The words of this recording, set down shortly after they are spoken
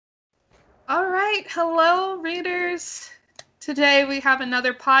right. Hello, readers. Today we have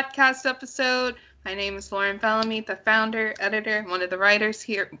another podcast episode. My name is Lauren Bellamy, the founder, editor, and one of the writers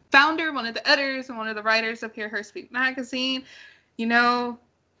here. Founder, one of the editors, and one of the writers of Hear Her Speak magazine. You know,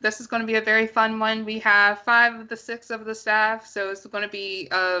 this is going to be a very fun one. We have 5 of the 6 of the staff, so it's going to be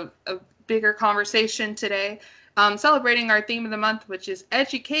a bigger conversation today. Celebrating our theme of the month, which is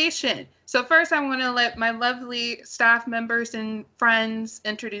education. So first, I want to let my lovely staff members and friends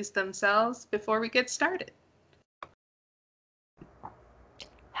introduce themselves before we get started.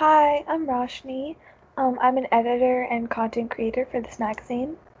 Hi, I'm Roshni. I'm an editor and content creator for this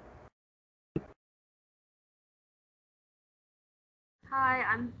magazine. Hi,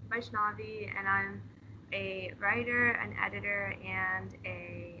 I'm Vaishnavi, and I'm a writer, an editor, and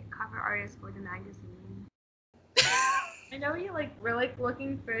a cover artist for the magazine. I know we're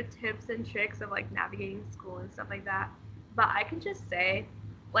looking for tips and tricks of navigating school and stuff like that, but I can just say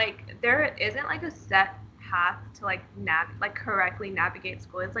there isn't a set path to correctly navigate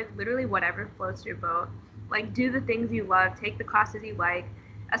school. It's literally whatever floats your boat. Do the things you love, take the classes you like,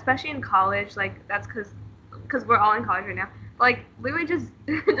 especially in college. That's because we're all in college right now. Literally just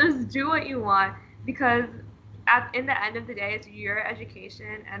just do what you want, because in the end of the day, it's your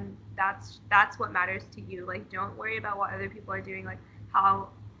education, and that's what matters to you. Don't worry about what other people are doing, how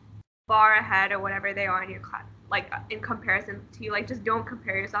far ahead or whatever they are in your class, in comparison to you. Just don't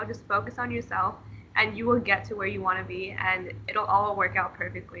compare yourself. Just focus on yourself, and you will get to where you want to be, and it'll all work out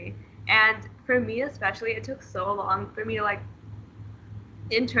perfectly. And for me especially, it took so long for me to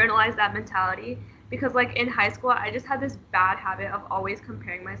internalize that mentality, because in high school I just had this bad habit of always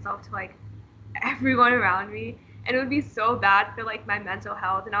comparing myself to everyone around me, and it would be so bad for my mental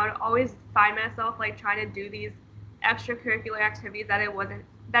health, and I would always find myself trying to do these extracurricular activities that I wasn't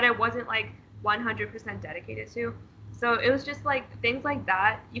 100% dedicated to. So it was just things like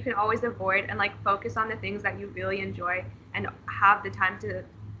that you can always avoid, and focus on the things that you really enjoy, and have the time to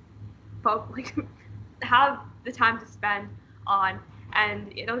have the time to spend on,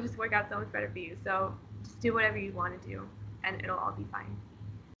 and it'll just work out so much better for you. So just do whatever you want to do, and it'll all be fine.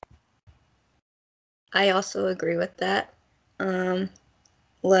 I also agree with that.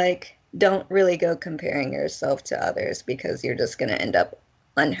 Don't really go comparing yourself to others, because you're just going to end up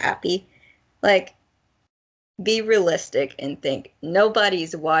unhappy. Be realistic and think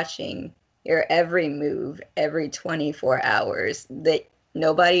nobody's watching your every move every 24 hours. That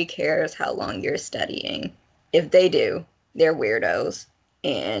nobody cares how long you're studying. If they do, they're weirdos,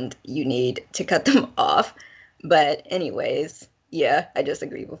 and you need to cut them off. But anyways, yeah, I just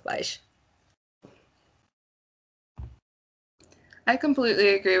agree with Vaish. I completely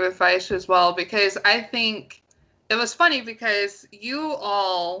agree with Vaish as well, because I think it was funny because you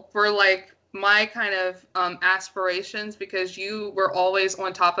all were my kind of aspirations, because you were always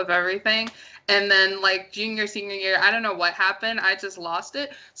on top of everything, and then junior senior year, I don't know what happened, I just lost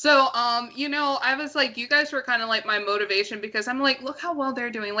it. So I was you guys were kind of my motivation, because I'm look how well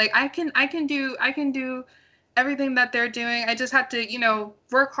they're doing. I can do everything that they're doing. I just have to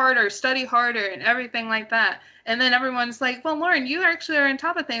work harder, study harder, and everything like that. And then everyone's well, Lauren, you actually are on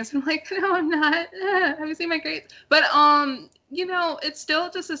top of things. I'm no, I'm not. Have you seen my grades? But it's still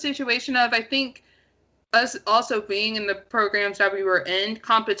just a situation of, I think, us also being in the programs that we were in,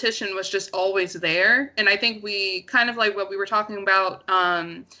 competition was just always there. And I think we kind of what we were talking about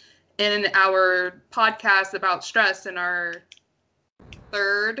in our podcast about stress in our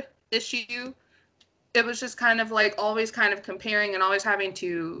 3rd issue. It was just kind of always kind of comparing, and always having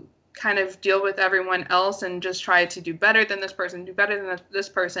to kind of deal with everyone else, and just try to do better than this person, do better than this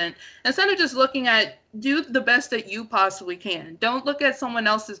person, instead of just looking at, do the best that you possibly can. Don't look at someone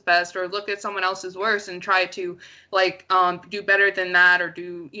else's best, or look at someone else's worst, and try to do better than that, or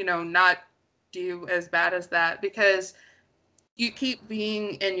do not do as bad as that, because you keep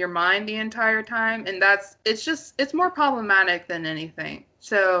being in your mind the entire time, and it's more problematic than anything.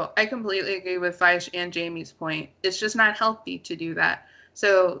 So I completely agree with Vaish and Jamie's point. It's just not healthy to do that.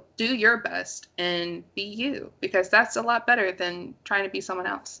 So do your best and be you, because that's a lot better than trying to be someone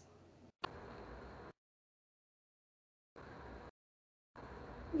else.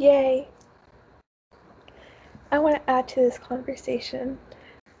 Yay! I want to add to this conversation.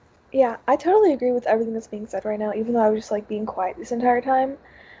 Yeah, I totally agree with everything that's being said right now, even though I was just being quiet this entire time.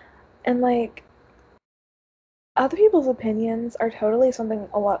 And other people's opinions are totally something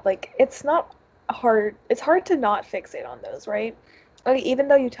a lot, it's not hard, it's hard to not fixate on those, right? Even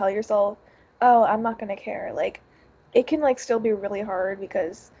though you tell yourself, oh, I'm not gonna care, it can still be really hard,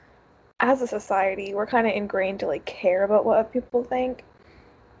 because as a society we're kind of ingrained to care about what people think.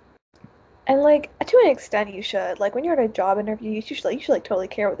 And to an extent you should, when you're at a job interview, you should totally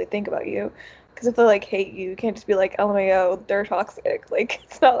care what they think about you, Because if they like hate you, you can't just be like, LMAO, they're toxic. Like,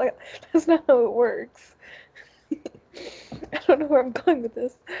 it's not like, that's not how it works. I don't know where I'm going with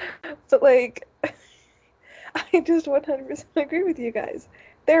this. But like, I just 100% agree with you guys.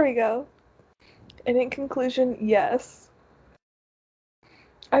 There we go. And in conclusion, yes.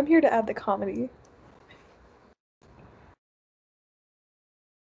 I'm here to add the comedy.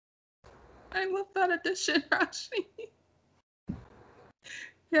 I love that addition, Rashi.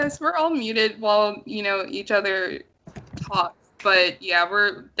 Yes, we're all muted while, each other talks. But yeah,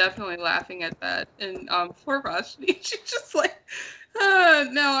 we're definitely laughing at that. And poor Rashi, she's just like,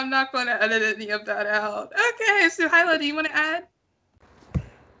 no, I'm not going to edit any of that out. Okay, so Hyla, do you want to add?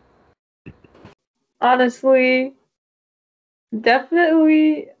 Honestly,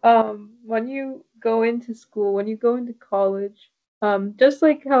 definitely, when you go into school, when you go into college, just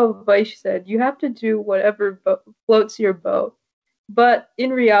like how Vice said, you have to do whatever floats your boat. But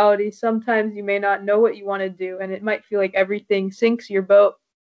in reality, sometimes you may not know what you want to do, and it might feel like everything sinks your boat.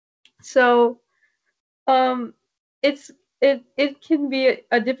 So, it's it can be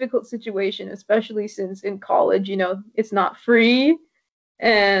a difficult situation, especially since in college, it's not free,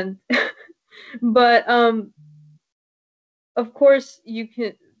 and but of course you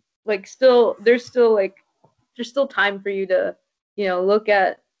can there's still time for you to look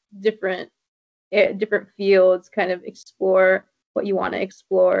at different different fields, kind of explore what you want to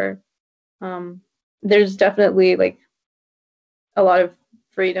explore. There's definitely like a lot of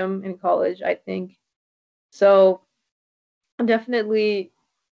freedom in college, I think. So definitely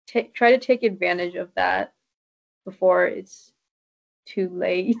try to take advantage of that before it's too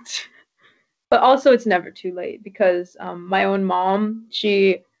late. But also it's never too late, because my own mom,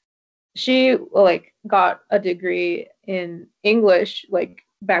 she like got a degree in English like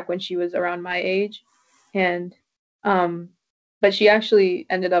back when she was around my age, and but she actually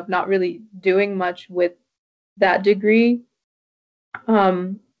ended up not really doing much with that degree.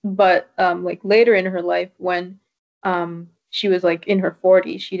 But like later in her life, when she was like in her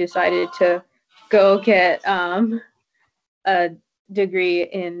 40s, she decided to go get a degree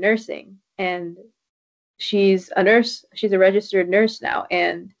in nursing, and she's a nurse. She's a registered nurse now,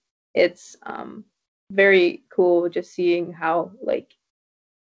 and it's very cool just seeing how like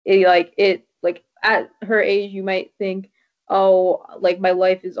at her age you might think, oh, like my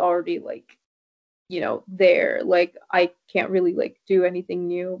life is already like there, like I can't really like do anything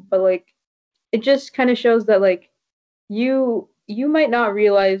new, but like it just kind of shows that like you might not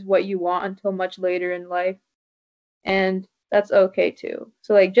realize what you want until much later in life, and that's okay too.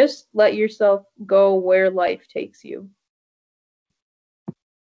 So like just let yourself go where life takes you.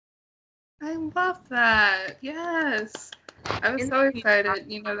 I love that. Yes. I was so excited,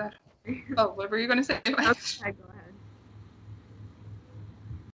 that. Oh, what were you going to say? Okay, go ahead.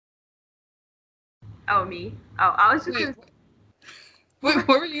 Oh, me? Oh, I was just Wait, gonna. what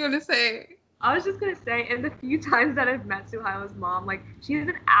were you going to say? I was just gonna say, in the few times that I've met Suhaila's mom, like she's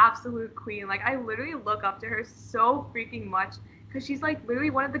an absolute queen. Like I literally look up to her so freaking much, because she's like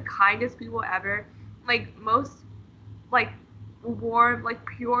literally one of the kindest people ever. Like most like warm, like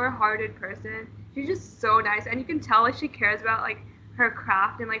pure-hearted person. She's just so nice, and you can tell like she cares about like her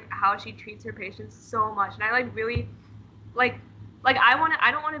craft and like how she treats her patients so much. And I like really like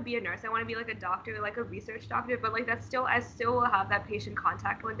I don't want to be a nurse. I want to be like a doctor, like a research doctor, but like that's still I still will have that patient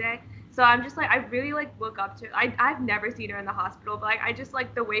contact one day. So I'm just like I really like look up to I've never seen her in the hospital, but like I just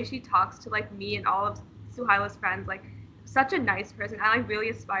like the way she talks to like me and all of Suhaila's friends, like such a nice person. I like really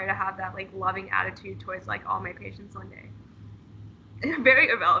aspire to have that like loving attitude towards like all my patients one day. Very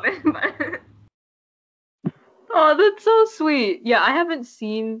irrelevant, but Oh, that's so sweet. Yeah, I haven't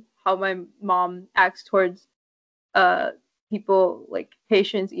seen how my mom acts towards uh people like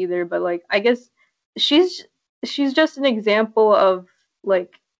patients either, but like I guess she's she's just an example of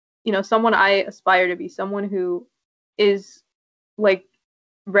like someone I aspire to be, someone who is like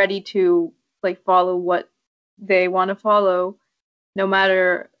ready to like follow what they want to follow, no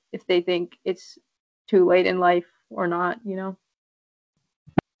matter if they think it's too late in life or not.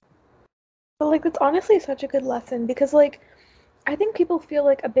 But like that's honestly such a good lesson because like I think people feel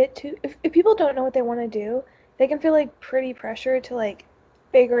like a bit too if people don't know what they want to do, they can feel like pretty pressured to like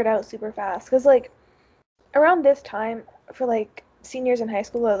figure it out super fast. Cause like around this time for like seniors in high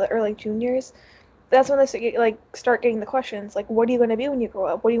school or like juniors, that's when they start getting the questions like, what are you going to be when you grow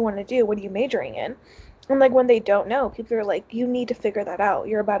up? What do you want to do? What are you majoring in? And like when they don't know, people are like, you need to figure that out.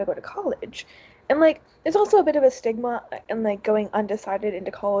 You're about to go to college. And like there's also a bit of a stigma in like going undecided into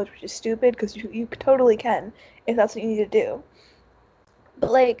college, which is stupid because you totally can if that's what you need to do.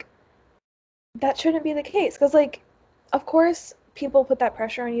 But like that shouldn't be the case because like of course people put that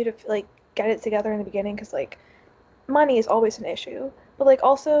pressure on you to like get it together in the beginning because like money is always an issue. But like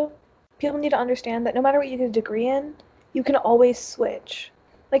also people need to understand that no matter what you get a degree in, you can always switch.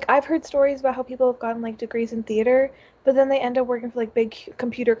 Like I've heard stories about how people have gotten like degrees in theater, but then they end up working for like big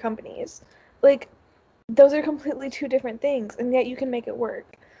computer companies. Like those are completely two different things, and yet you can make it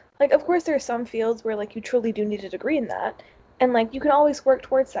work. Like of course there are some fields where like you truly do need a degree in that. And like you can always work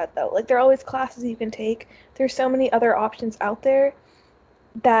towards that though. Like there are always classes you can take. There's so many other options out there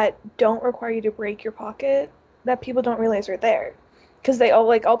that don't require you to break your pocket that people don't realize are there. Because they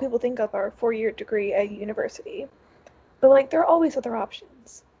all people think of are a 4-year degree at university. But like there are always other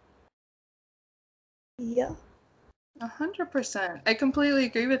options. Yeah. 100%. I completely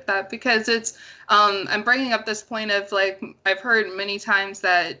agree with that because it's, I'm bringing up this point of like, I've heard many times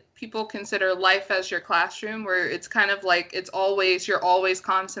that people consider life as your classroom, where it's kind of like you're always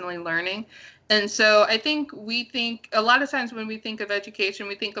constantly learning. And so I think we think a lot of times when we think of education,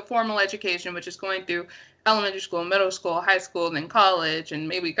 we think of formal education, which is going through elementary school, middle school, high school, and then college, and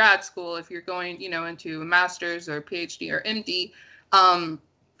maybe grad school if you're going, into a master's or PhD or MD.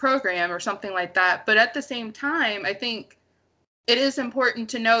 Program or something like that. But at the same time, I think it is important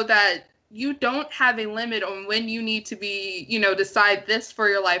to know that you don't have a limit on when you need to be, decide this for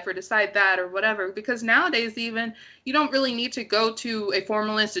your life or decide that or whatever. Because nowadays, even you don't really need to go to a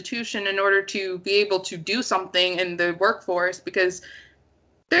formal institution in order to be able to do something in the workforce, because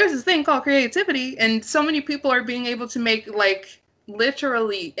there's this thing called creativity, and so many people are being able to make like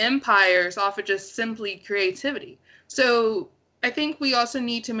literally empires off of just simply creativity. So I think we also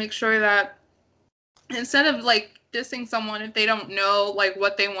need to make sure that instead of like dissing someone if they don't know like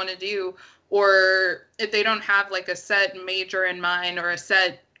what they want to do, or if they don't have like a set major in mind or a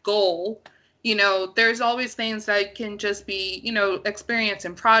set goal, there's always things that can just be, experience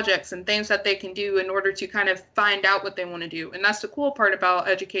and projects and things that they can do in order to kind of find out what they want to do. And that's the cool part about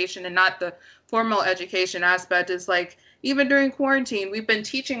education, and not the formal education aspect, is like, even during quarantine, we've been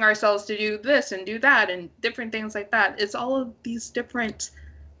teaching ourselves to do this and do that and different things like that. It's all of these different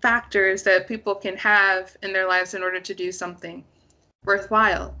factors that people can have in their lives in order to do something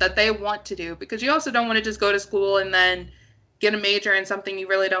worthwhile that they want to do. Because you also don't want to just go to school and then get a major in something you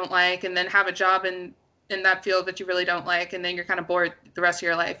really don't like and then have a job in that field that you really don't like, and then you're kind of bored the rest of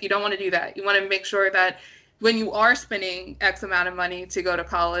your life. You don't want to do that. You want to make sure that when you are spending X amount of money to go to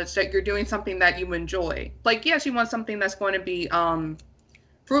college, that you're doing something that you enjoy. Like, yes, you want something that's going to be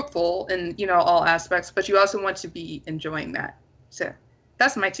fruitful in, all aspects, but you also want to be enjoying that. So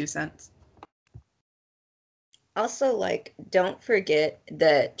that's my 2 cents. Also, like, don't forget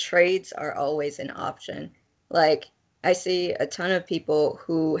that trades are always an option. Like, I see a ton of people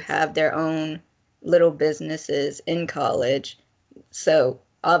who have their own little businesses in college. So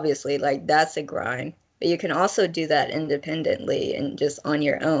obviously, like, that's a grind. But you can also do that independently and just on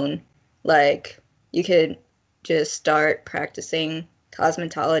your own. Like, you could just start practicing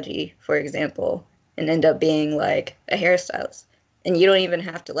cosmetology, for example, and end up being like a hairstylist. And you don't even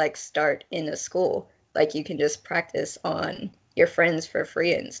have to like start in a school. Like, you can just practice on your friends for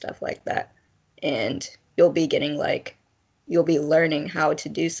free and stuff like that. And you'll be learning how to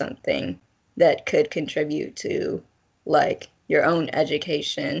do something that could contribute to like your own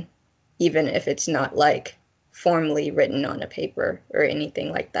education, even if it's not like formally written on a paper or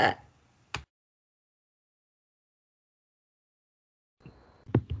anything like that.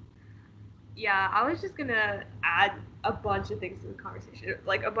 Yeah, I was just gonna add a bunch of things to the conversation,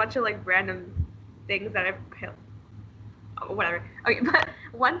 like a bunch of like random things that whatever. Okay, but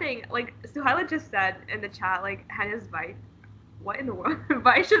one thing, like Suhaila just said in the chat, like Hannah's Vice. What in the world?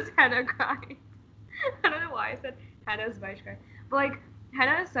 Vice is Hannah crying. I don't know why I said Hannah's Vice crying, but like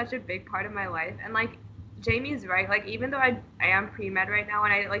Hannah is such a big part of my life, and like Jamie's right. Like even though I am pre-med right now,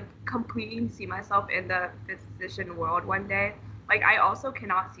 and I like completely see myself in the physician world one day, like I also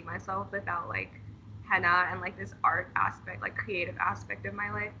cannot see myself without like henna and like this art aspect, like creative aspect of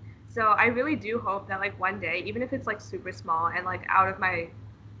my life. So I really do hope that like one day, even if it's like super small and like out of my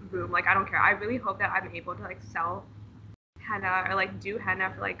room, like I don't care. I really hope that I'm able to like sell henna or like do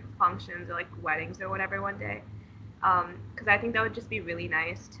henna for like functions or like weddings or whatever one day. Because I think that would just be really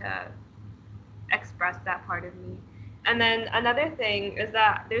nice to express that part of me. And then another thing is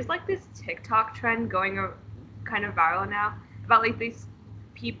that there's like this TikTok trend going kind of viral now about like these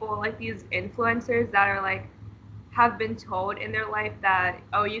people, like these influencers that are like have been told in their life that,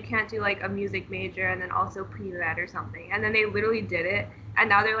 oh, you can't do like a music major and then also pre-med or something, and then they literally did it, and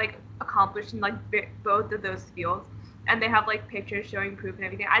now they're like accomplished in like both of those fields, and they have like pictures showing proof and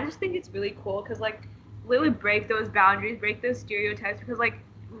everything. I just think it's really cool because like literally break those boundaries, break those stereotypes, because like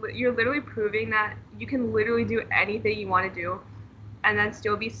you're literally proving that you can literally do anything you want to do. and then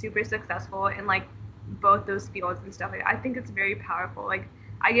still be super successful in like both those fields and stuff like that. I think it's very powerful. Like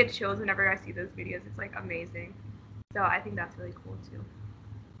I get chills whenever I see those videos. It's like amazing. So I think that's really cool too.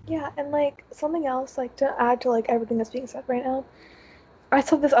 Yeah, and like something else, like to add to like everything that's being said right now, I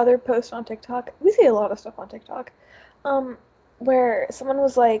saw this other post on TikTok. We see a lot of stuff on TikTok, um, where someone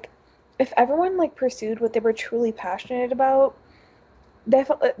was like, if everyone like pursued what they were truly passionate about, they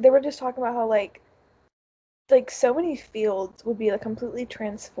were just talking about how like so many fields would be like completely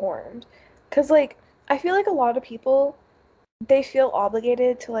transformed, because like I feel like a lot of people they feel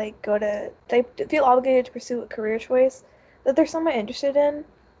obligated to they feel obligated to pursue a career choice that they're somewhat interested in,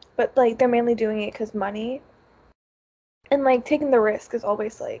 but like they're mainly doing it because money, and like taking the risk is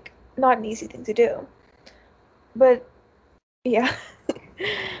always like not an easy thing to do. But yeah,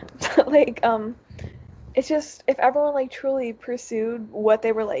 but, like it's just if everyone like truly pursued what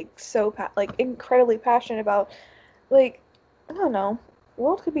they were like like incredibly passionate about, like I don't know, the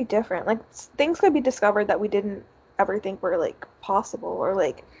world could be different. Like things could be discovered that we didn't ever think were like possible, or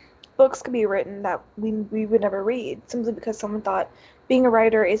like books could be written that we would never read simply because someone thought being a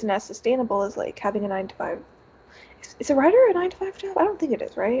writer isn't as sustainable as like having a 9 to 5. Is a writer a 9 to 5 job? I don't think it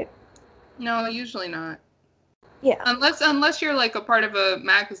is, right? No, usually not. Yeah. Unless you're like a part of a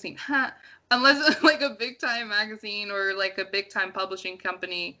magazine. Unless like a big time magazine or like a big time publishing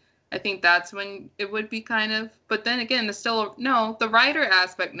company, I think that's when it would be kind of. But then again, it's still no, the writer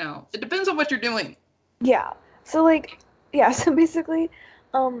aspect, no. It depends on what you're doing. Yeah. So like yeah, so basically,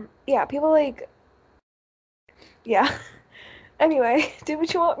 yeah, people like yeah. Anyway, do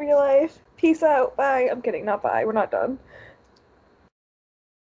what you want in real life. Peace out. Bye. I'm kidding, not bye. We're not done.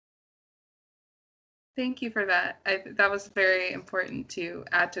 Thank you for that. That was very important to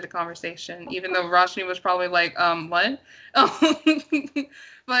add to the conversation, even though Roshni was probably like, what?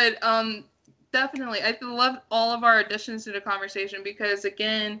 But definitely, I love all of our additions to the conversation because,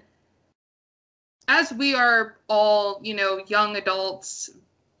 again, as we are all, young adults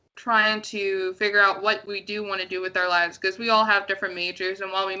trying to figure out what we do want to do with our lives, because we all have different majors,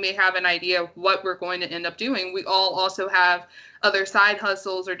 and while we may have an idea of what we're going to end up doing, we all also have other side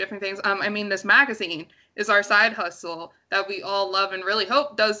hustles or different things. This magazine is our side hustle that we all love and really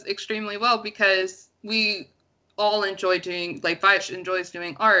hope does extremely well, because we all enjoy doing, like Vaish enjoys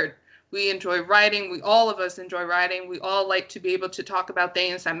doing art. We enjoy writing. All of us enjoy writing. We all like to be able to talk about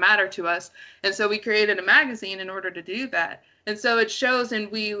things that matter to us. And so we created a magazine in order to do that. And so it shows,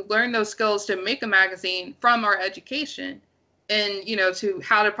 and we learn those skills to make a magazine from our education, and to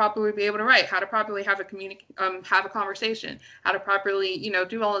how to properly be able to write, how to properly have a conversation, how to properly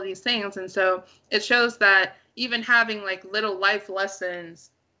do all of these things. And so it shows that even having like little life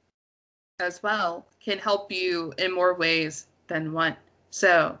lessons as well can help you in more ways than one.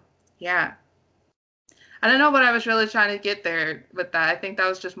 So yeah, I don't know what I was really trying to get there with that. I think that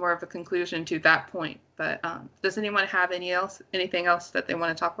was just more of a conclusion to that point. But does anyone have anything else that they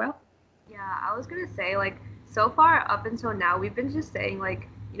want to talk about? Yeah, I was gonna say, like, so far up until now, we've been just saying, like,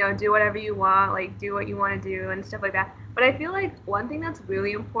 do whatever you want, like, do what you want to do and stuff like that. But I feel like one thing that's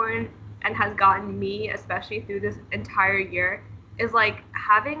really important and has gotten me, especially through this entire year, is like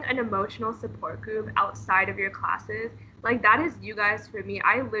having an emotional support group outside of your classes. Like, that is you guys for me.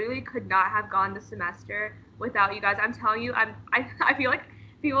 I literally could not have gone this semester without you guys. I'm telling you, I feel like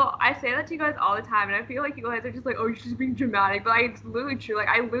people, I say that to you guys all the time, and I feel like you guys are just like, oh, you're just being dramatic, but it's literally true. Like,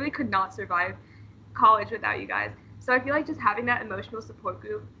 I literally could not survive college without you guys. So I feel like just having that emotional support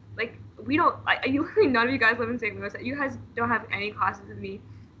group, like, we don't, like, literally none of you guys live in St. Louis. You guys don't have any classes with me.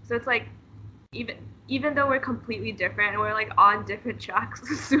 So it's like, even though we're completely different and we're like on different tracks,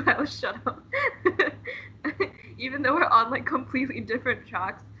 so shut up. Even though we're on like completely different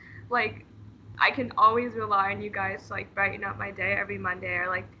tracks, like, I can always rely on you guys to like brighten up my day every Monday, or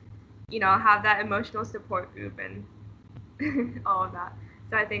like, have that emotional support group and all of that.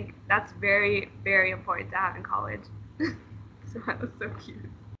 So I think that's very, very important to have in college. So that was so cute.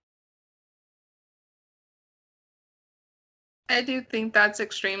 I do think that's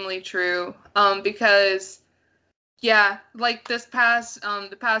extremely true. Because yeah, like the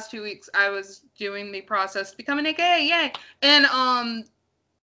past 2 weeks, I was doing the process to become an AKA, yay! And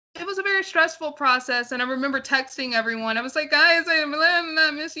it was a very stressful process, and I remember texting everyone. I was like, guys,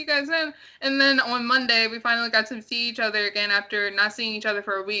 I miss you guys. And then on Monday, we finally got to see each other again after not seeing each other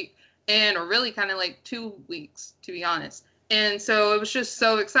for a week, or really kind of like 2 weeks, to be honest. And so it was just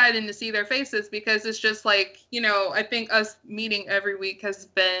so exciting to see their faces, because it's just like, I think us meeting every week has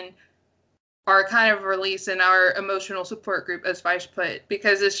been our kind of release in our emotional support group, as Vaish put,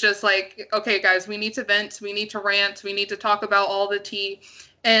 because it's just like, okay, guys, we need to vent, we need to rant, we need to talk about all the tea,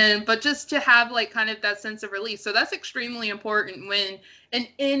 but just to have like kind of that sense of release. So that's extremely important when in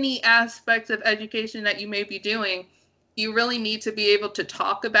any aspect of education that you may be doing, you really need to be able to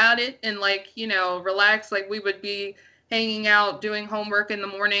talk about it and like, relax. Like we would be hanging out, doing homework in the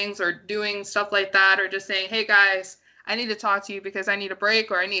mornings or doing stuff like that, or just saying, hey guys, I need to talk to you because I need a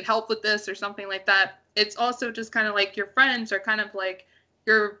break or I need help with this or something like that. It's also just kind of like your friends are kind of like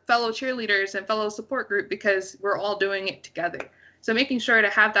your fellow cheerleaders and fellow support group because we're all doing it together. So making sure to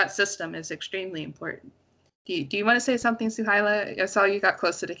have that system is extremely important. Do you want to say something, Suhaila? I saw you got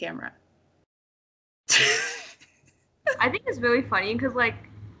close to the camera. I think it's really funny because like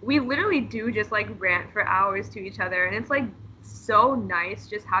we literally do just like rant for hours to each other, and it's like so nice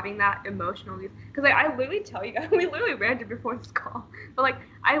just having that emotional use. Because like I literally tell you guys, we literally ranted before this call, but like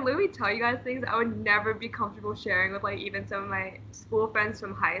I literally tell you guys things I would never be comfortable sharing with like even some of my school friends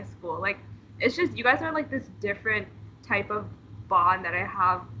from high school. Like it's just you guys are like this different type of bond that I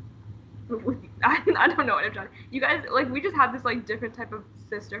have with I don't know what I'm trying. You guys like we just have this like different type of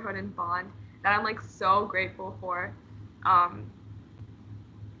sisterhood and bond that I'm like so grateful for.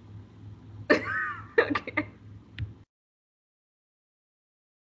 Okay.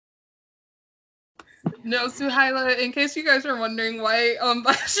 No, Suhaila, in case you guys are wondering why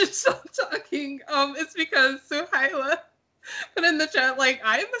Bash stopped talking, it's because Suhaila put in the chat like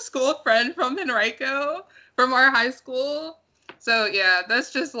I am a school friend from Henrico from our high school. So yeah,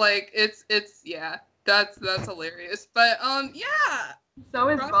 that's just like it's yeah, that's hilarious. But yeah. So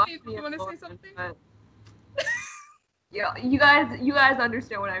is Rossi, do you want to say something? But... yeah, you guys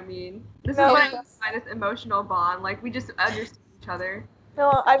understand what I mean. This No, is what I mean by this emotional bond. Like we just understand each other.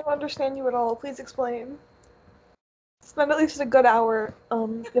 No, I don't understand you at all. Please explain. Spend at least a good hour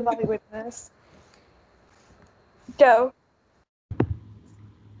evaluating this. Go.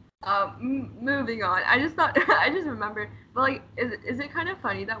 Moving on. I just thought I just remembered. But like, is it kind of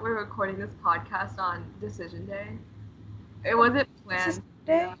funny that we're recording this podcast on decision day? It wasn't planned.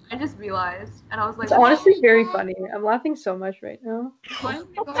 Day? I just realized, and I was like, It's honestly very funny. I'm laughing so much right now. Why don't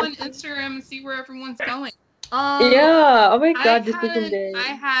you go on Instagram and see where everyone's going? Yeah. Oh my god, decision day.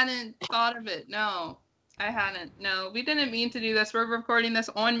 I hadn't thought of it. No, I hadn't. No, we didn't mean to do this. We're recording this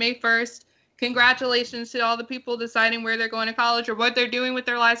on May 1st. Congratulations to all the people deciding where they're going to college or what they're doing with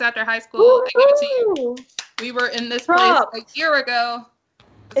their lives after high school. Woo-hoo! I give it to you. We were in this place a year ago.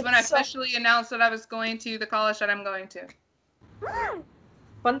 It's when I officially announced that I was going to the college that I'm going to.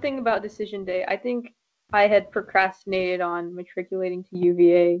 Fun thing about decision day, I think I had procrastinated on matriculating to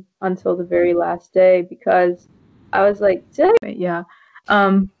UVA until the very last day because I was like, yeah.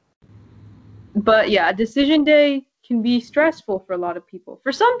 But yeah, decision day can be stressful for a lot of people.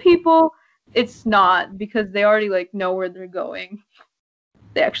 For some people, it's not because they already like know where they're going.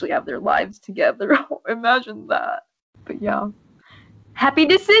 They actually have their lives together. Imagine that. But yeah. Happy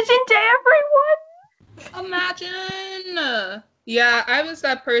decision day, everyone! Imagine! Yeah, I was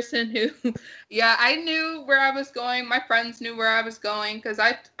that person who, yeah, I knew where I was going. My friends knew where I was going because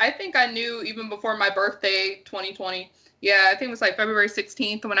I think I knew even before my birthday, 2020. Yeah, I think it was like February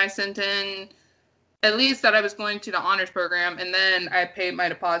 16th when I sent in at least that I was going to the honors program, and then I paid my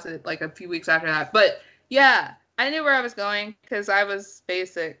deposit like a few weeks after that. But yeah, I knew where I was going because I was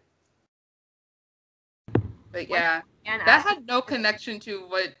basic. But yeah, that had no connection to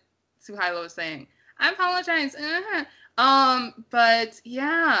what Suhaila was saying. I apologize. But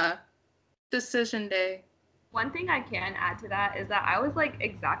yeah, decision day. One thing I can add to that is that I was like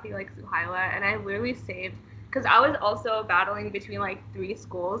exactly like Suhaila, and I literally saved because I was also battling between like 3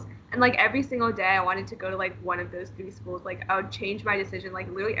 schools, and like every single day I wanted to go to like one of those 3 schools. Like I would change my decision like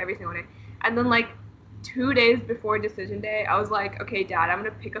literally every single day, and then like 2 days before decision day, I was like, okay, Dad, I'm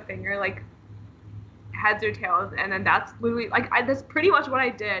gonna pick a finger, like heads or tails, and then that's literally like that's pretty much what I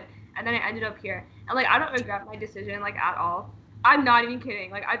did, and then I ended up here. And, like, I don't regret my decision, like, at all. I'm not even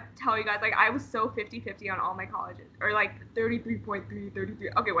kidding. Like, I tell you guys, like, I was so 50-50 on all my colleges. Or, like, 33.3, 33.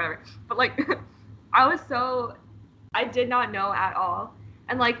 Okay, whatever. But, like, I did not know at all.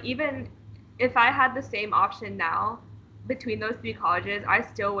 And, like, even if I had the same option now between those 3 colleges, I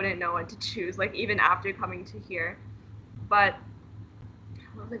still wouldn't know what to choose, like, even after coming to here. But,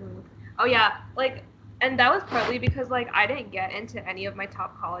 what was I going with? Oh, yeah. Like, and that was partly because, like, I didn't get into any of my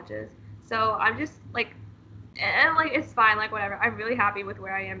top colleges. So I'm just like, and like it's fine, like whatever. I'm really happy with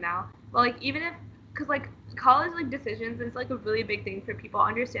where I am now. But like even if, cause like college like decisions is like a really big thing for people.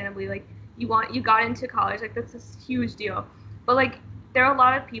 Understandably, like you got into college, like that's a huge deal. But like there are a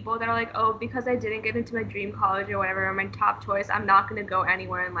lot of people that are like, oh, because I didn't get into my dream college or whatever, or my top choice, I'm not gonna go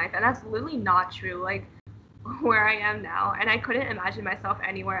anywhere in life. And that's literally not true. Like where I am now, and I couldn't imagine myself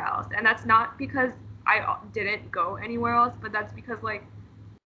anywhere else. And that's not because I didn't go anywhere else, but that's because like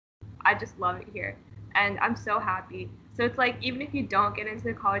I just love it here, and I'm so happy. So it's like even if you don't get into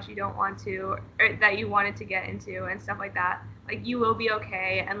the college you don't want to, or that you wanted to get into and stuff like that, like you will be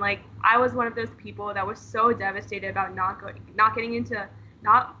okay. And like I was one of those people that was so devastated about not getting into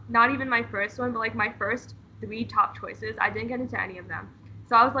not even my first one, but like my first three top choices. I didn't get into any of them,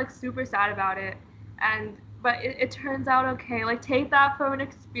 so I was like super sad about it. And but it turns out okay. Like take that from an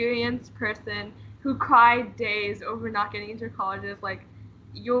experienced person who cried days over not getting into colleges. Like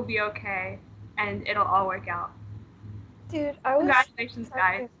you'll be okay, and it'll all work out. Dude, I was Congratulations,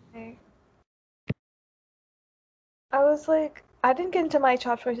 guys. I was like, I didn't get into my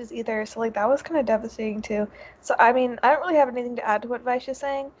top choices either, so like that was kind of devastating too. So I mean, I don't really have anything to add to what Vice is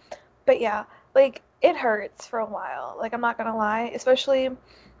saying, but yeah, like it hurts for a while. Like I'm not gonna lie, especially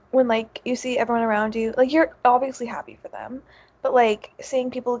when like you see everyone around you, like you're obviously happy for them, but like seeing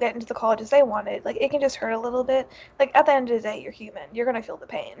people get into the colleges they wanted, like it can just hurt a little bit. Like at the end of the day, you're human. You're gonna feel the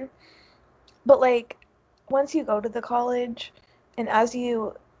pain. But like once you go to the college and as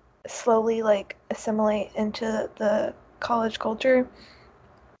you slowly like assimilate into the college culture,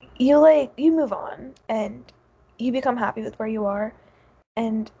 you move on and you become happy with where you are.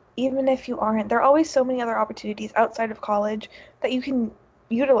 And even if you aren't, there are always so many other opportunities outside of college that you can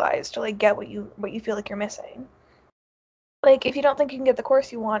utilize to like get what you feel like you're missing. Like if you don't think you can get the course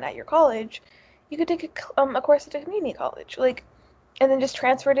you want at your college, you could take a course at a community college, like, and then just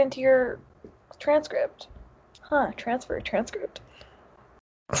transfer it into your transcript. Huh? Transcript.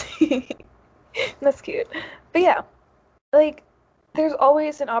 That's cute. But yeah, like there's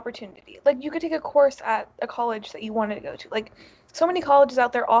always an opportunity. Like you could take a course at a college that you wanted to go to. Like so many colleges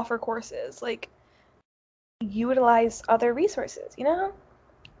out there offer courses. Like utilize other resources, you know?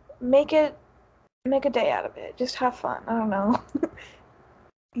 Make it make a day out of it. Just have fun. I don't know.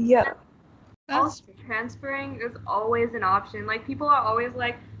 Yeah. Also, transferring is always an option. Like people are always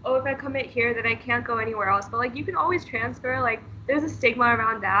like, "Oh, if I commit here, then I can't go anywhere else." But like you can always transfer. Like there's a stigma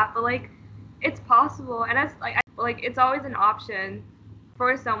around that, but like it's possible, and that's like it's always an option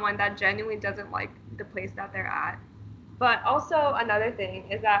for someone that genuinely doesn't like the place that they're at. But also another thing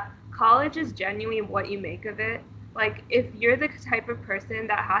is that college is genuinely what you make of it. Like if you're the type of person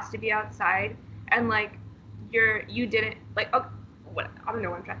that has to be outside and like you didn't like what I don't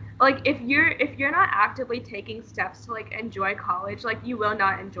know what I'm trying. Like if you're not actively taking steps to like enjoy college, like you will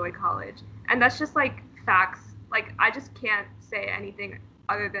not enjoy college. And that's just like facts. Like I just can't say anything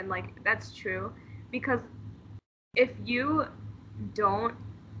other than like that's true because if you don't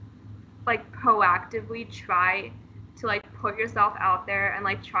like proactively try to like put yourself out there and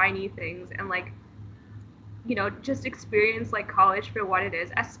like try new things and like just experience like college for what it is,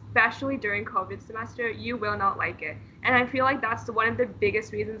 especially during COVID semester, you will not like it. And I feel like that's one of the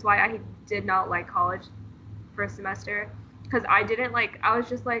biggest reasons why I did not like college first semester, because I was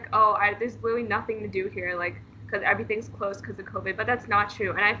just like, oh, there's literally nothing to do here, like because everything's closed because of COVID. But that's not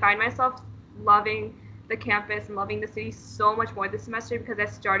true, and I find myself loving the campus and loving the city so much more this semester because I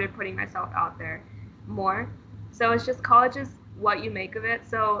started putting myself out there more. So it's just college is what you make of it.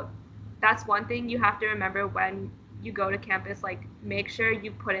 So that's one thing you have to remember when you go to campus. Like make sure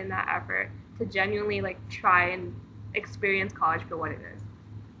you put in that effort to genuinely like try and experience college for what it is.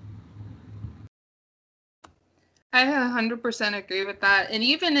 I 100% agree with that. And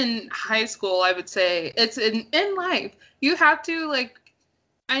even in high school, I would say it's in life. You have to like,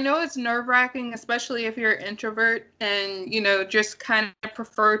 I know it's nerve wracking, especially if you're an introvert and, just kind of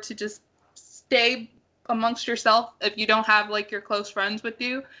prefer to just stay amongst yourself if you don't have like your close friends with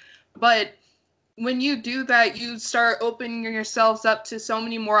you. But when you do that, you start opening yourselves up to so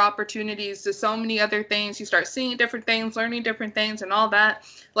many more opportunities, to so many other things. You start seeing different things, learning different things and all that.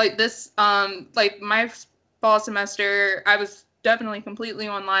 Like this, like my fall semester, I was definitely completely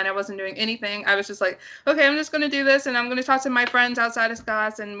online. I wasn't doing anything. I was just like, okay, I'm just going to do this and I'm going to talk to my friends outside of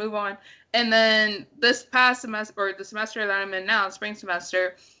class and move on. And then this past semester, or the semester that I'm in now, spring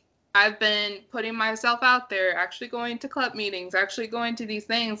semester, I've been putting myself out there, actually going to club meetings, actually going to these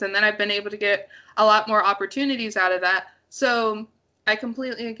things, and then I've been able to get a lot more opportunities out of that. So I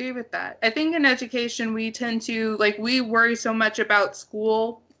completely agree with that. I think in education, we tend to, like, we worry so much about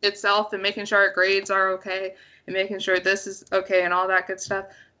school itself and making sure our grades are okay and making sure this is okay and all that good stuff.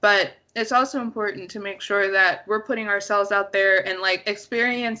 But it's also important to make sure that we're putting ourselves out there and like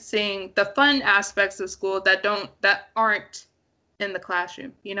experiencing the fun aspects of school that aren't in the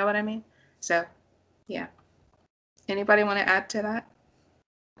classroom. You know what I mean? So, yeah. Anybody want to add to that?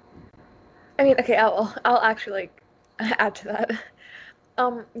 I mean, okay, I'll actually like add to that.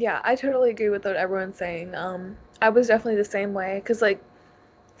 Yeah, I totally agree with what everyone's saying. I was definitely the same way because like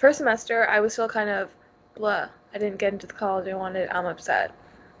first semester I was still kind of blah. I didn't get into the college I wanted. I'm upset.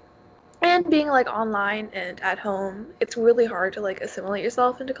 And being like online and at home, it's really hard to like assimilate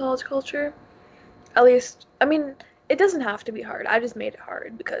yourself into college culture. At least, I mean, it doesn't have to be hard. I just made it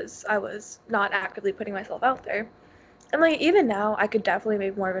hard because I was not actively putting myself out there. And like even now, I could definitely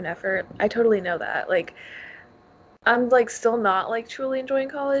make more of an effort. I totally know that. Like I'm like still not like truly enjoying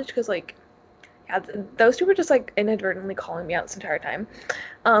college because like yeah, those two were just like inadvertently calling me out this entire time.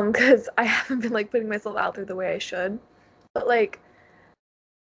 Because I haven't been like putting myself out there the way I should. But like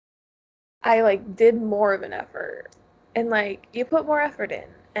I like did more of an effort. And like you put more effort in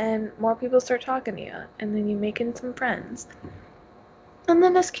and more people start talking to you and then you making some friends. And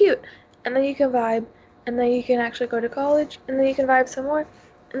then it's cute. And then you can vibe and then you can actually go to college and then you can vibe some more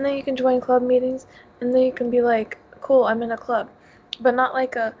and then you can join club meetings and then you can be like, cool, I'm in a club. But not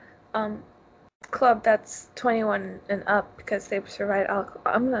like a club that's 21 and up because they provide alcohol.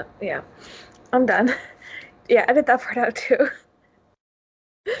 I'm done. Yeah, edit that part out too.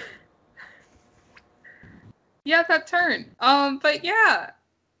 Yeah, that turn. But yeah.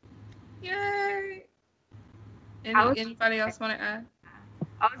 Yay. Anybody else want to add?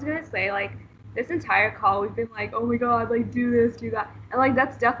 I was gonna say, like, this entire call we've been like, oh my god, like do this, do that, and like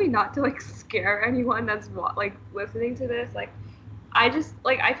that's definitely not to like scare anyone that's like listening to this. Like, I just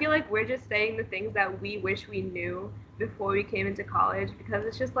like I feel like we're just saying the things that we wish we knew before we came into college because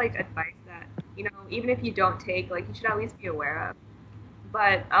it's just like advice that even if you don't take, like you should at least be aware of.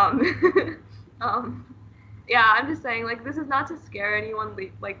 But um, yeah, I'm just saying like this is not to scare anyone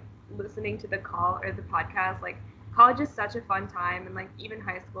like listening to the call or the podcast. Like college is such a fun time, and like even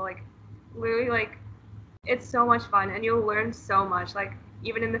high school, like literally like it's so much fun, and you'll learn so much. Like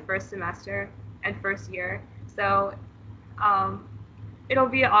even in the first semester and first year. So um, it'll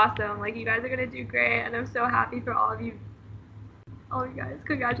be awesome. Like you guys are gonna do great, and I'm so happy for all of you guys.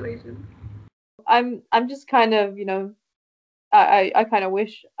 Congratulations. I'm just kind of, I kind of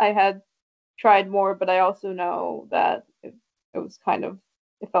wish I had tried more, but I also know that it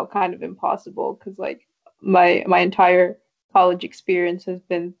felt kind of impossible because like my entire college experience has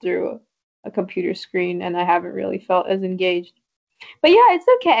been through a computer screen and I haven't really felt as engaged. But yeah, it's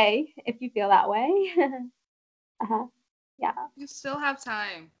okay if you feel that way. Uh-huh. Yeah. You still have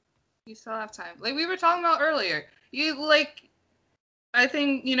time. You still have time. Like we were talking about earlier. You like I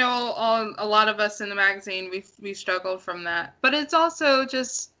think, a lot of us in the magazine we struggled from that. But it's also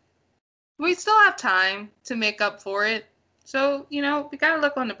just we still have time to make up for it. So, we gotta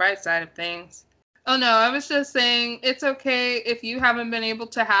look on the bright side of things. Oh no, I was just saying it's okay if you haven't been able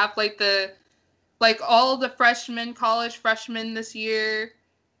to have all the college freshmen this year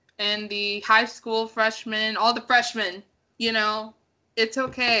and the high school freshmen, all the freshmen, it's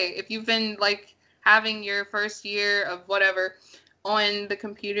okay if you've been like having your first year of whatever on the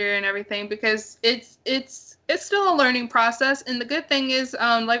computer and everything because it's still a learning process. And the good thing is,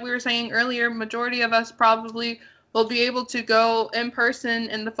 like we were saying earlier, majority of us probably will be able to go in person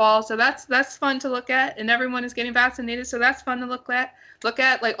in the fall. So that's fun to look at, and everyone is getting vaccinated, so that's fun to look at.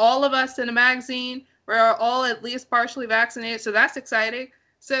 Like all of us in a magazine, we're all at least partially vaccinated, so that's exciting.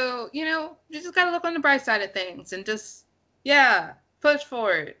 So, you just got to look on the bright side of things and just, yeah, push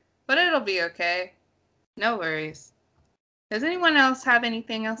forward. But it'll be okay. No worries. Does anyone else have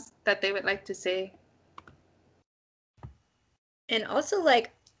anything else that they would like to say? And also,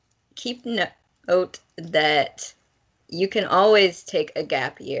 like, keep note that you can always take a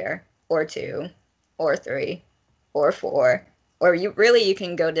gap year or 2 or 3 or 4, or you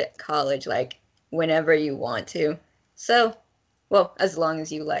can go to college like whenever you want to. So, well, as long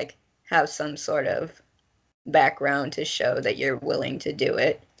as you like have some sort of background to show that you're willing to do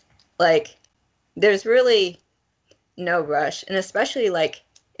it. Like, there's really no rush, and especially like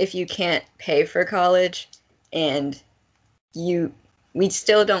if you can't pay for college and we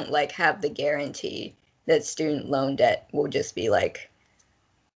still don't like have the guarantee that student loan debt will just be like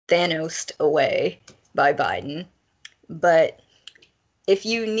Thanos away by Biden. But if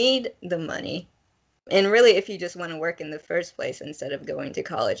you need the money, and really if you just want to work in the first place instead of going to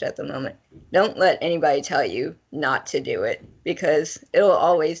college at the moment, don't let anybody tell you not to do it because it'll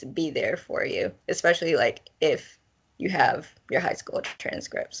always be there for you, especially like if you have your high school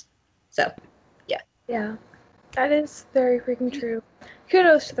transcripts. So, yeah. Yeah, that is very freaking true.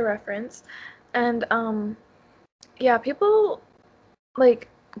 Kudos to the reference. And yeah, people like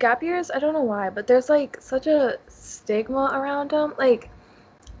gap years, I don't know why, but there's like such a stigma around them. Like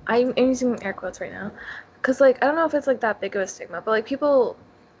I'm using air quotes right now because like I don't know if it's like that big of a stigma, but like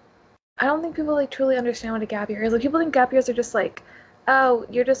I don't think people like truly understand what a gap year is. Like people think gap years are just like, oh,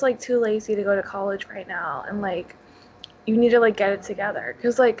 you're just like too lazy to go to college right now and like you need to like get it together.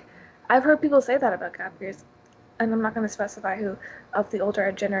 Because like I've heard people say that about gap years. and I'm not going to specify who of the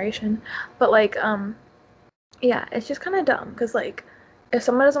older generation, but like, yeah, it's just kind of dumb because like, if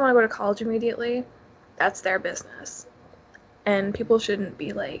someone doesn't want to go to college immediately, that's their business, and people shouldn't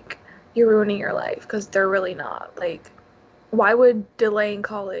be like, you're ruining your life because they're really not. Like, why would delaying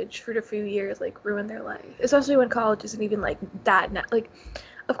college for a few years like ruin their life? Especially when college isn't even like that. Like,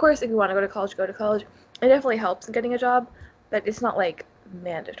 of course, if you want to go to college, go to college. It definitely helps in getting a job, but it's not like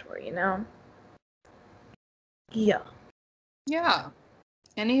mandatory, you know? Yeah. Yeah.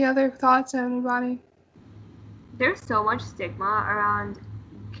 Any other thoughts, anybody? There's so much stigma around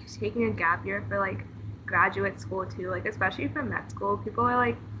taking a gap year for like graduate school too, like especially for med school. People are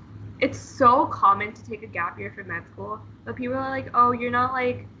like, it's so common to take a gap year for med school, but people are like, oh, you're not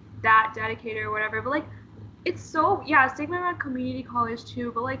like that dedicated or whatever. But like, it's so, yeah, stigma around community college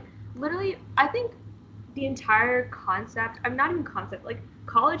too. But like, literally, I think the entire concept, I'm not even concept, like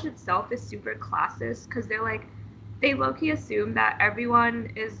college itself is super classist because they're like, they low-key assume that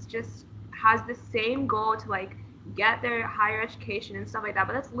everyone is just has the same goal to like get their higher education and stuff like that,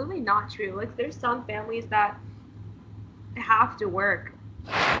 but that's literally not true. Like there's some families that have to work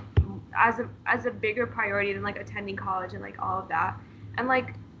as a bigger priority than like attending college and like all of that. And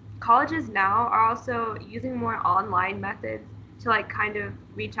like colleges now are also using more online methods to like kind of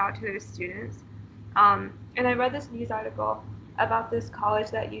reach out to their students. And I read this news article about this college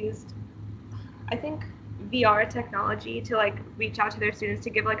that used, I think, VR technology to like reach out to their students to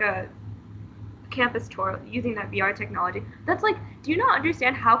give like a campus tour using that VR technology. That's like, do you not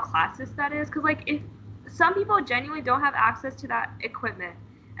understand how classist that is? Because like, if some people genuinely don't have access to that equipment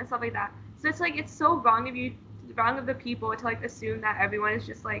and stuff like that, so it's like it's so wrong of the people to like assume that everyone is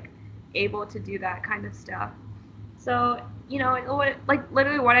just like able to do that kind of stuff. So you know, like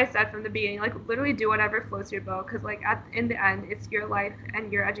literally what I said from the beginning, like literally do whatever floats your boat, because like in the end, it's your life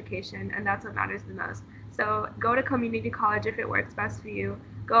and your education, and that's what matters the most. So go to community college if it works best for you.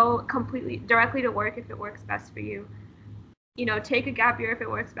 Go completely directly to work if it works best for you. You know, take a gap year if it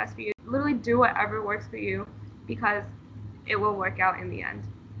works best for you. Literally do whatever works for you, because it will work out in the end.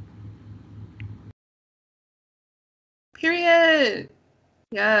 Period.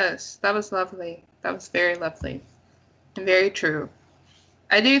 Yes, that was lovely. That was very lovely and very true.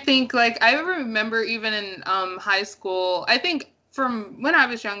 I do think, like, I remember even in high school, I think from when I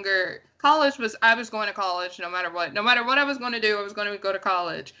was younger, I was going to college no matter what. No matter what I was going to do, I was going to go to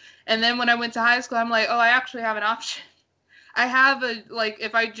college. And then when I went to high school, I'm like, oh, I actually have an option. I have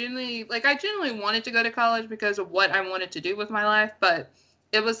if I genuinely wanted to go to college because of what I wanted to do with my life, but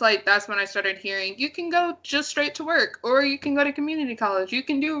it was like, that's when I started hearing, you can go just straight to work, or you can go to community college. You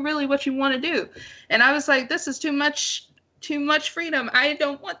can do really what you want to do. And I was like, this is too much freedom. I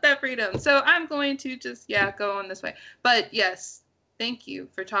don't want that freedom. So I'm going to just, go on this way. But yes, thank you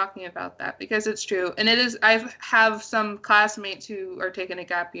for talking about that, because it's true. And it is, I have some classmates who are taking a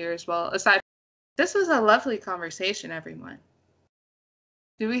gap year as well. This was a lovely conversation, everyone.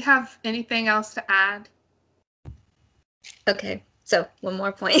 Do we have anything else to add? Okay, so one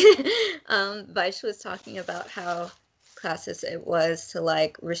more point. Vaish was talking about how classist it was to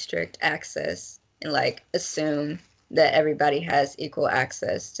like restrict access and like assume that everybody has equal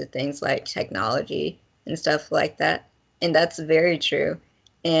access to things like technology and stuff like that. And that's very true.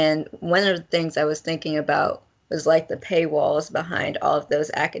 And one of the things I was thinking about was like the paywalls behind all of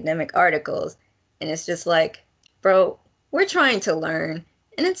those academic articles. And it's just like, bro, we're trying to learn.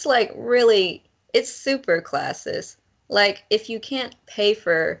 And it's like really, it's super classist. Like if you can't pay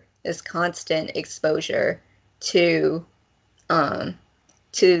for this constant exposure to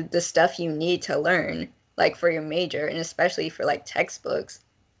the stuff you need to learn, like for your major, and especially for like textbooks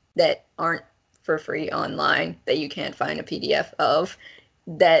that aren't for free online, that you can't find a PDF of,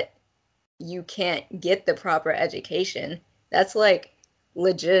 that you can't get the proper education, that's like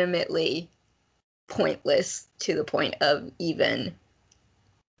legitimately pointless to the point of even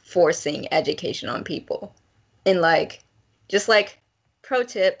forcing education on people. And like, just like pro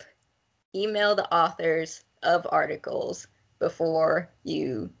tip, email the authors of articles before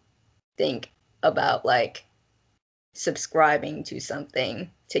you think about like subscribing to something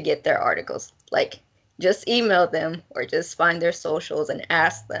to get their articles. Like just email them or just find their socials and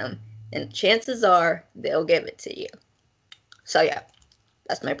ask them, and chances are they'll give it to you. So yeah,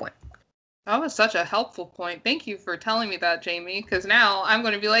 that's my point. That was such a helpful point. Thank you for telling me that, Jamie, because now I'm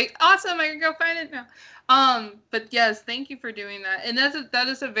going to be like, awesome, I can go find it now. But yes, thank you for doing that. And that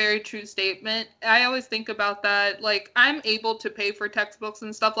is a very true statement. I always think about that. Like, I'm able to pay for textbooks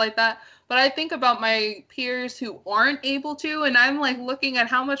and stuff like that, but I think about my peers who aren't able to, and I'm like looking at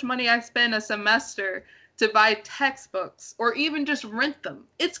how much money I spend a semester to buy textbooks or even just rent them.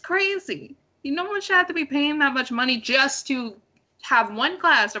 It's crazy. No one should have to be paying that much money just to have one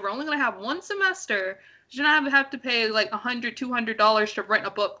class that we're only going to have one semester. You should not have to pay like $100, $200 to rent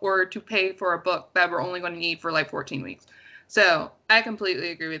a book or to pay for a book that we're only going to need for like 14 weeks. So I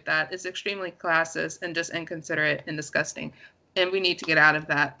completely agree with that. It's extremely classist and just inconsiderate and disgusting. And we need to get out of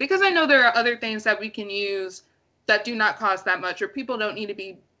that, because I know there are other things that we can use that do not cost that much, or people don't need to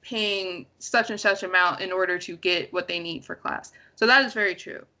be paying such and such amount in order to get what they need for class. So that is very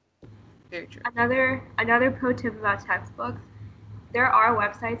true. Very true. Another pro tip about textbooks: there are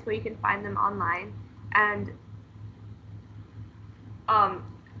websites where you can find them online, and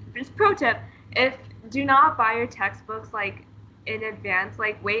just pro tip: do not buy your textbooks like in advance.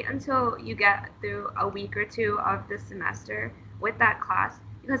 Like, wait until you get through a week or two of the semester with that class,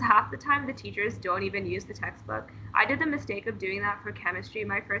 because half the time the teachers don't even use the textbook. I did the mistake of doing that for chemistry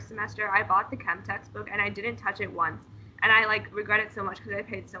my first semester. I bought the chem textbook and I didn't touch it once, and I like regret it so much because I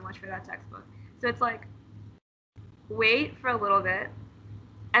paid so much for that textbook. So it's like, wait for a little bit,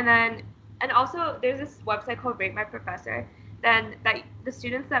 and also there's this website called Rate My Professor. Then that the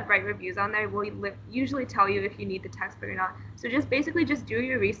students that write reviews on there will usually tell you if you need the textbook or not. So just basically just do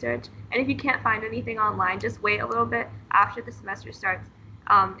your research, and if you can't find anything online, just wait a little bit after the semester starts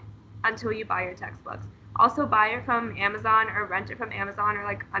until you buy your textbooks. Also, buy it from Amazon or rent it from Amazon or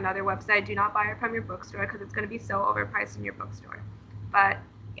like another website. Do not buy it from your bookstore because it's going to be so overpriced in your bookstore. But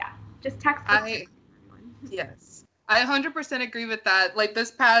yeah, just textbooks. Yes. I 100% agree with that. Like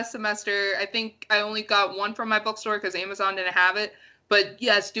this past semester, I think I only got one from my bookstore because Amazon didn't have it. But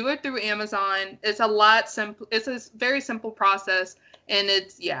yes, do it through Amazon. It's a lot simple. It's a very simple process, and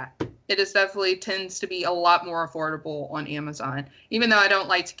it is definitely tends to be a lot more affordable on Amazon. Even though I don't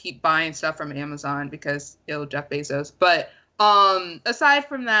like to keep buying stuff from Amazon because Jeff Bezos. But aside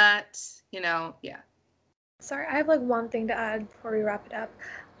from that, yeah. Sorry, I have like one thing to add before we wrap it up.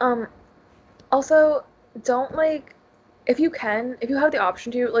 Also, don't if you have the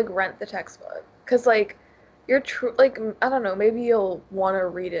option to rent the textbook, because you're I don't know, maybe you'll want to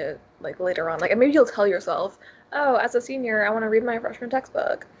read it later on, and maybe you'll tell yourself, oh, as a senior I want to read my freshman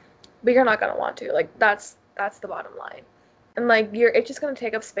textbook, but you're not going to want to. That's the bottom line. And it's just going to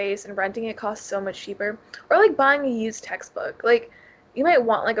take up space, and renting it costs so much cheaper. Or buying a used textbook. You might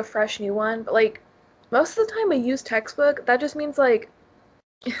want a fresh new one, but most of the time a used textbook, that just means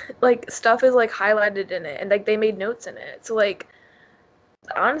stuff is highlighted in it, and they made notes in it. So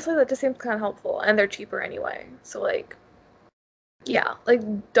honestly, that just seems kind of helpful, and they're cheaper anyway. So yeah,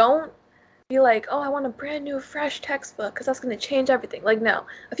 don't be oh, I want a brand new fresh textbook because that's going to change everything. No,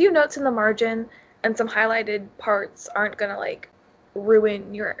 a few notes in the margin and some highlighted parts aren't going to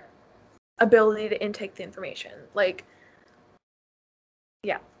ruin your ability to intake the information.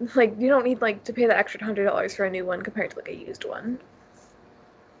 Yeah, you don't need to pay the extra $100 for a new one compared to a used one.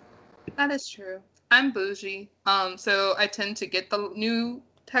 That is true. I'm bougie, so I tend to get the new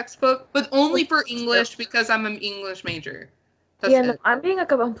textbook, but only for English because I'm an English major. That's no, I'm being a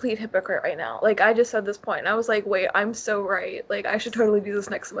complete hypocrite right now. I just said this point, and I was wait, I'm so right. I should totally do this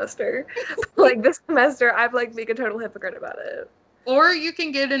next semester. This semester, I've being a total hypocrite about it. Or you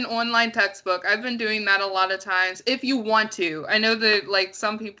can get an online textbook. I've been doing that a lot of times if you want to. I know that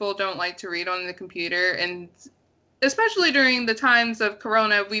some people don't like to read on the computer, and especially during the times of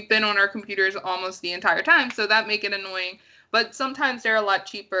Corona, we've been on our computers almost the entire time, so that make it annoying. But sometimes they're a lot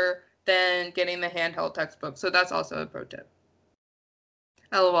cheaper than getting the handheld textbook, so that's also a pro tip.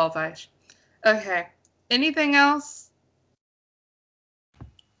 LOL, Vaish. Okay. Anything else?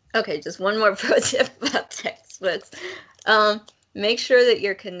 Okay, just one more pro tip about textbooks. Make sure that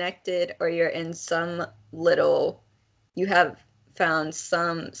you're connected, or you're in you have found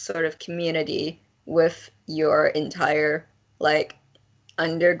some sort of community with your entire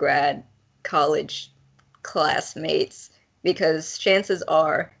undergrad college classmates, because chances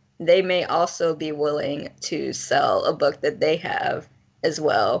are they may also be willing to sell a book that they have as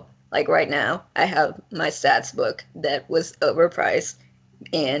well. Right now, I have my stats book that was overpriced,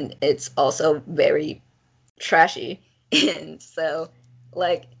 and it's also very trashy. And so,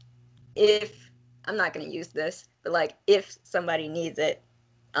 if I'm not going to use this, but if somebody needs it,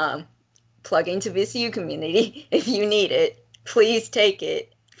 plug into VCU community. If you need it, please take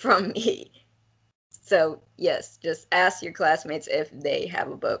it from me. So yes, just ask your classmates if they have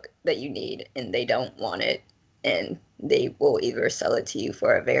a book that you need and they don't want it, and they will either sell it to you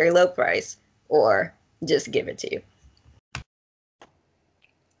for a very low price or just give it to you.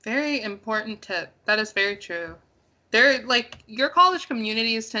 Very important tip. That is very true. They're your college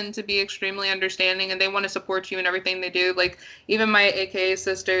communities tend to be extremely understanding, and they want to support you in everything they do. Even my AKA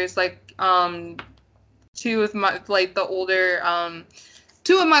sisters, two of my the older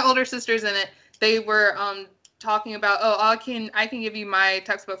two of my older sisters in it. They were talking about, oh, I can give you my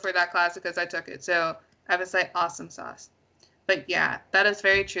textbook for that class because I took it. So I was like, awesome sauce. But yeah, that is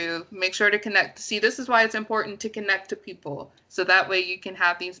very true. Make sure to connect. See, this is why it's important to connect to people. So that way you can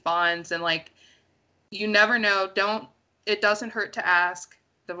have these bonds and like, you never know. It doesn't hurt to ask.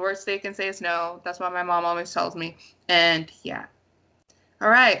 The worst they can say is no. That's what my mom always tells me. And yeah. All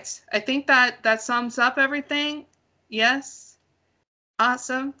right. I think that sums up everything. Yes.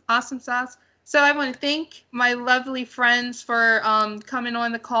 Awesome. Awesome sauce. So I want to thank my lovely friends for coming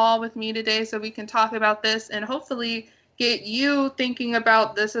on the call with me today so we can talk about this and hopefully get you thinking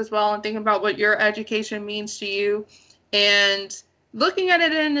about this as well and thinking about what your education means to you and looking at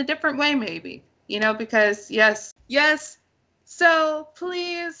it in a different way maybe, because yes. So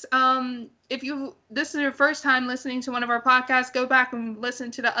please, if this is your first time listening to one of our podcasts, go back and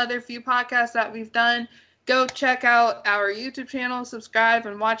listen to the other few podcasts that we've done. Go check out our YouTube channel, subscribe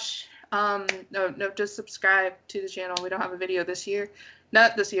and watch. Just subscribe to the channel. We don't have a video this year.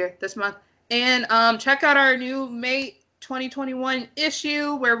 Not this year, this month. And check out our new May 2021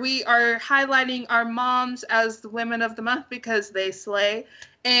 issue where we are highlighting our moms as the women of the month because they slay.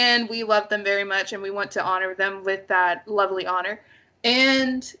 And we love them very much and we want to honor them with that lovely honor.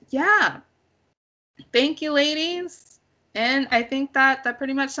 And yeah, thank you, ladies. And I think that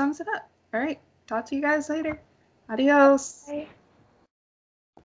pretty much sums it up. All right. Talk to you guys later. Adios. Bye.